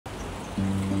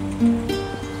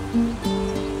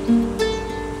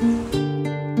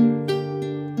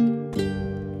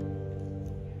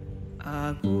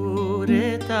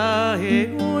Agureta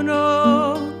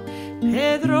egunon,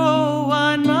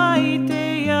 Pedroan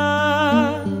maitea,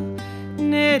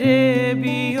 nere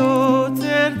bihotz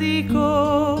erdiko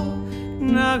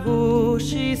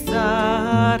nagusi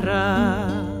zaharra.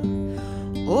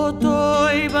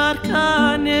 Otoi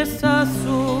barkan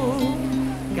ezazu,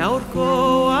 gaurko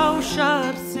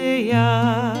ausartzea,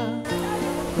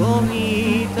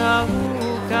 gomita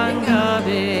bukan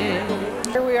gabe.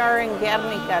 Here we are in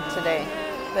Guernica today,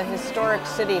 the historic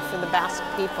city for the Basque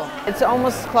people. It's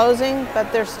almost closing, but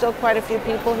there's still quite a few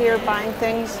people here buying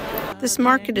things. This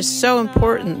market is so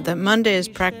important that Monday is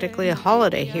practically a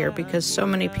holiday here because so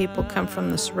many people come from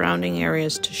the surrounding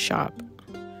areas to shop.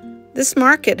 This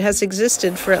market has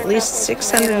existed for at least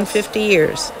 650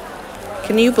 years.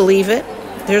 Can you believe it?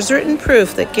 There's written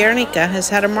proof that Gernika has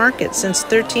had a market since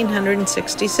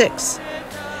 1366.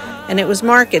 And it was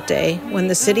market day when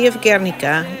the city of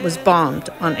Guernica was bombed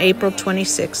on April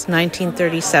 26,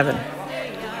 1937.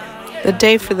 The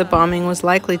day for the bombing was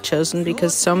likely chosen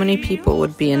because so many people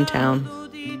would be in town.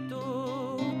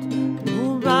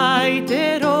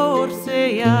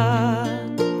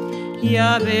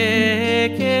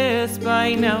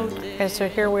 Okay, so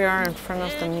here we are in front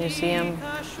of the Museum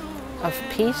of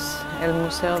Peace, El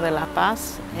Museo de la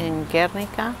Paz in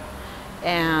Guernica,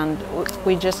 and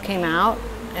we just came out.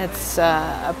 It's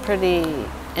a pretty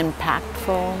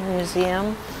impactful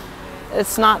museum.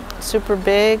 It's not super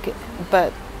big,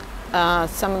 but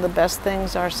some of the best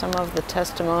things are some of the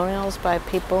testimonials by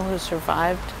people who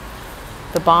survived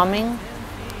the bombing,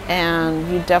 and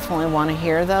you definitely want to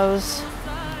hear those.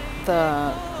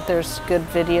 There's good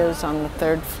videos on the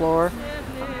 3rd floor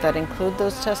that include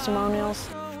those testimonials.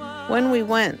 When we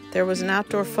went, there was an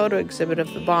outdoor photo exhibit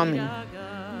of the bombing.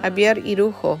 Javier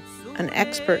Irujo, an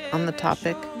expert on the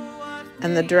topic,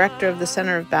 and the director of the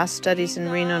Center of Basque Studies in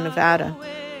Reno, Nevada,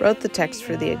 wrote the text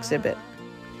for the exhibit.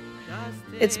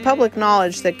 It's public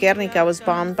knowledge that Guernica was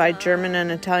bombed by German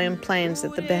and Italian planes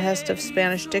at the behest of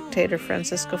Spanish dictator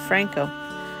Francisco Franco.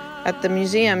 At the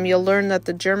museum, you'll learn that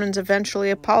the Germans eventually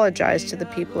apologized to the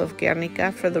people of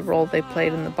Guernica for the role they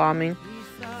played in the bombing,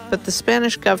 but the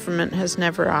Spanish government has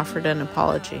never offered an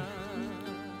apology.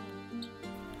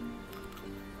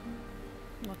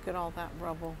 Look at all that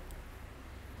rubble.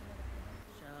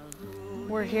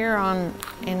 We're here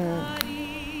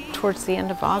towards the end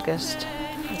of August.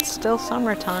 It's still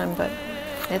summertime, but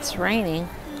it's raining,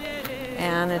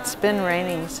 and it's been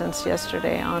raining since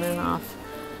yesterday, on and off.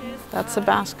 That's the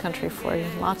Basque country for you.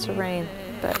 Lots of rain,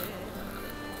 but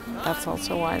that's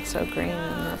also why it's so green,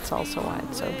 and that's also why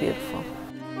it's so beautiful.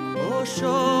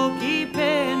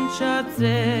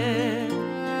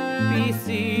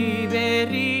 Bizi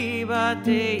berri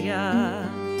batean,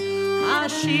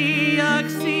 hasiak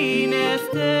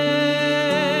zinezte.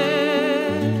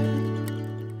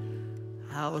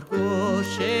 Haur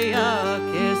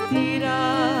goxeak ez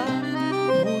dira,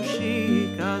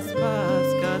 musikaz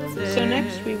bazkatzen. So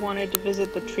next we wanted to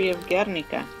visit the tree of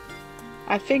Guernica.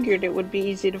 I figured it would be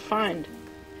easy to find.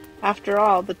 After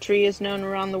all, the tree is known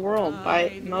around the world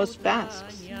by most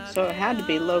Basques, so it had to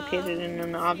be located in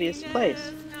an obvious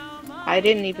place. I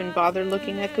didn't even bother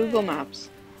looking at Google Maps.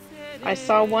 I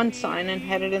saw one sign and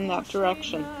headed in that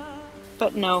direction.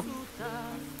 But no.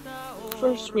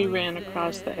 First we ran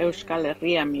across the Euskal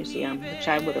Herria Museum, which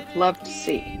I would have loved to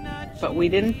see. But we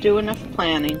didn't do enough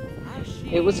planning.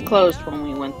 It was closed when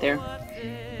we went there.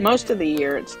 Most of the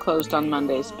year it's closed on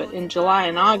Mondays, but in July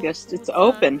and August it's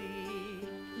open,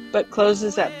 but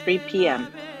closes at 3 p.m.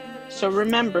 So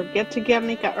remember, get to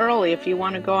Gernika early if you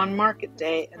want to go on market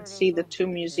day and see the two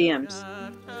museums.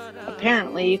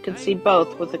 Apparently you can see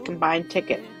both with a combined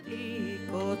ticket.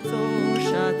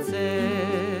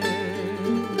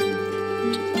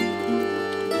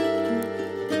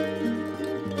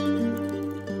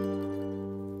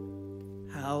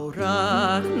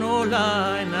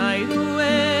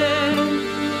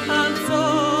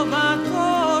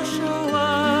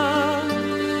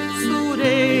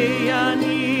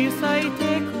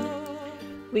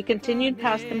 We continued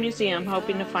past the museum,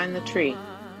 hoping to find the tree.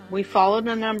 We followed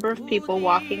a number of people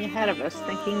walking ahead of us,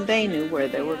 thinking they knew where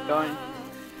they were going.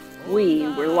 We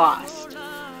were lost.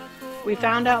 We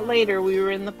found out later we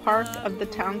were in the Park of the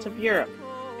Towns of Europe.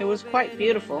 It was quite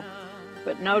beautiful,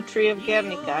 but no tree of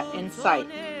Gernika in sight.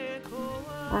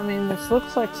 I mean, this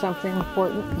looks like something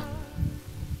important.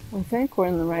 I think we're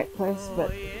in the right place,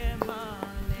 but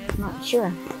I'm not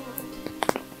sure.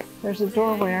 There's a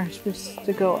doorway. Are we supposed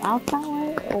to go out that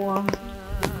way, or?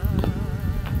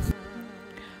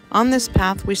 On this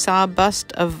path, we saw a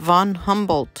bust of von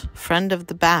Humboldt, friend of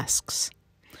the Basques.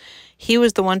 He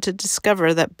was the one to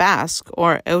discover that Basque,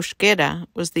 or Euskera,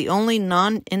 was the only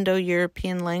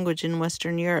non-Indo-European language in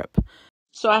Western Europe.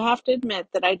 So I have to admit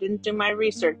that I didn't do my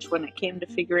research when it came to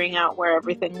figuring out where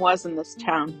everything was in this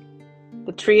town.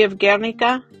 The tree of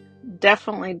Gernika?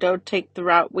 Definitely don't take the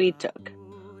route we took.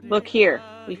 Look here,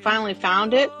 we finally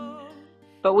found it,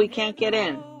 but we can't get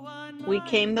in. We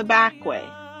came the back way.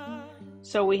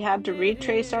 So we had to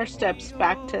retrace our steps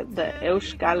back to the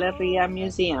Herria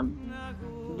Museum.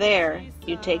 There,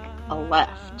 you take a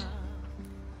left.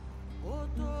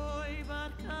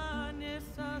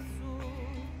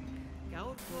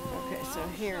 Okay, so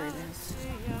here it is.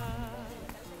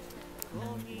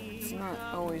 It's not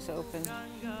always open.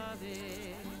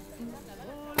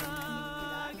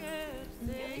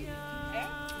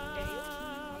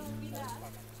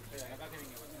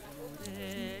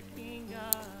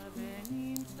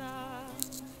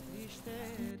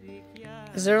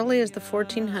 As early as the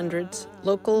 1400s,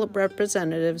 local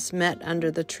representatives met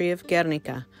under the tree of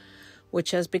Guernica,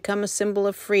 which has become a symbol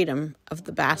of freedom of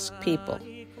the Basque people.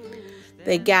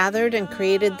 They gathered and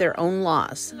created their own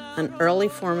laws, an early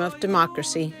form of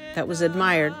democracy that was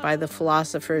admired by the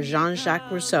philosopher Jean-Jacques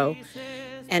Rousseau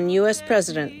and U.S.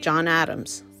 President John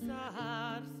Adams.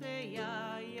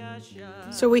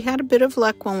 So we had a bit of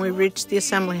luck when we reached the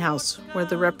Assembly House, where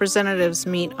the representatives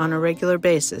meet on a regular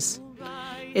basis.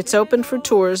 It's open for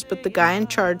tours, but the guy in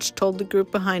charge told the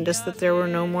group behind us that there were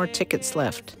no more tickets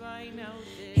left.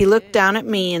 He looked down at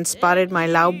me and spotted my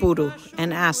lau buru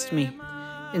and asked me,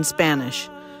 in Spanish,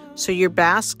 "So you're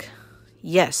Basque?"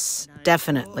 "Yes,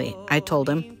 definitely," I told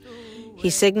him. He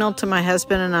signaled to my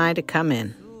husband and I to come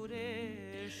in.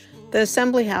 The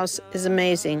Assembly House is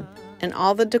amazing, and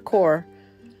all the decor,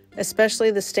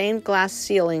 especially the stained glass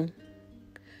ceiling,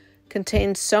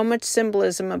 contains so much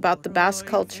symbolism about the Basque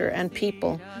culture and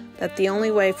people that the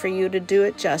only way for you to do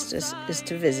it justice is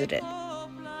to visit it.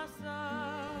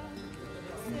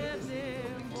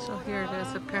 So here it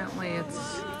is. Apparently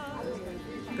it's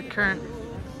the current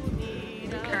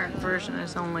version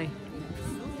is only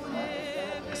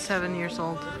 7 years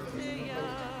old.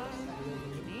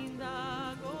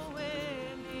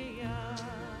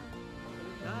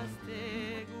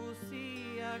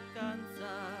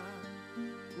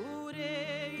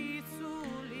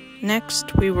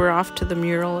 Next, we were off to the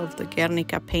mural of the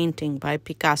Gernika painting by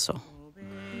Picasso.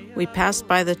 We passed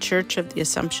by the Church of the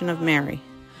Assumption of Mary.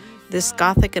 This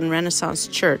Gothic and Renaissance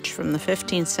church from the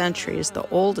 15th century is the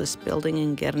oldest building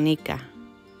in Guernica.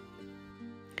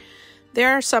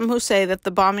 There are some who say that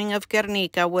the bombing of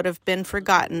Guernica would have been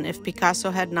forgotten if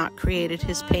Picasso had not created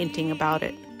his painting about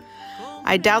it.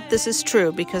 I doubt this is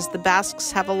true because the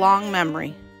Basques have a long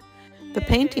memory. The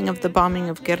painting of the bombing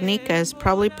of Guernica is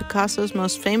probably Picasso's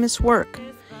most famous work.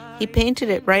 He painted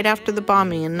it right after the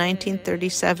bombing in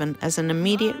 1937 as an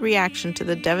immediate reaction to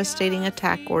the devastating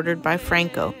attack ordered by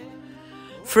Franco.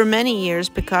 For many years,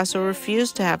 Picasso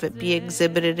refused to have it be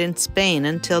exhibited in Spain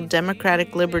until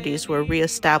democratic liberties were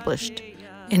re-established.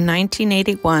 In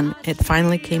 1981, it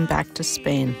finally came back to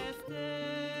Spain.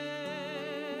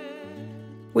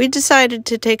 We decided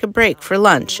to take a break for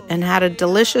lunch and had a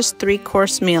delicious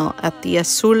 3-course meal at the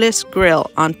Azules Grill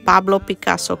on Pablo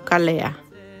Picasso Calea.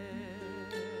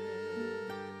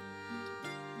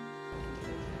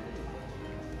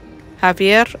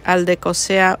 Javier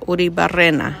Aldecosea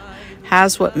Uribarrena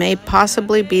has what may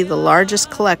possibly be the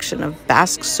largest collection of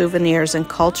Basque souvenirs and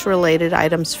culture-related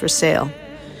items for sale.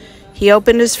 He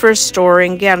opened his first store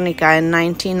in Guernica in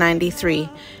 1993,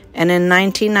 and in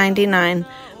 1999,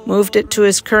 moved it to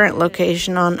his current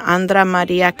location on Andra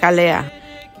Maria Calea.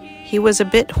 He was a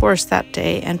bit hoarse that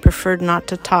day and preferred not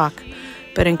to talk,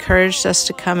 but encouraged us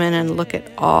to come in and look at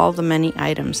all the many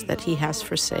items that he has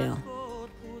for sale.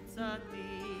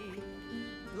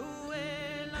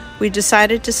 We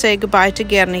decided to say goodbye to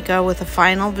Guernica with a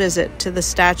final visit to the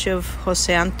statue of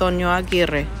José Antonio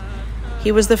Aguirre.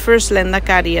 He was the first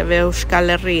Lehendakari of Euskal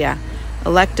Herria,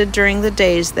 elected during the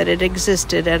days that it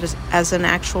existed as an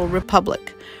actual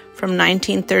republic, from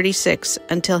 1936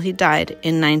 until he died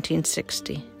in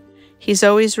 1960. He's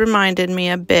always reminded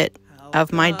me a bit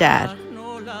of my dad.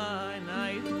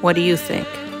 What do you think?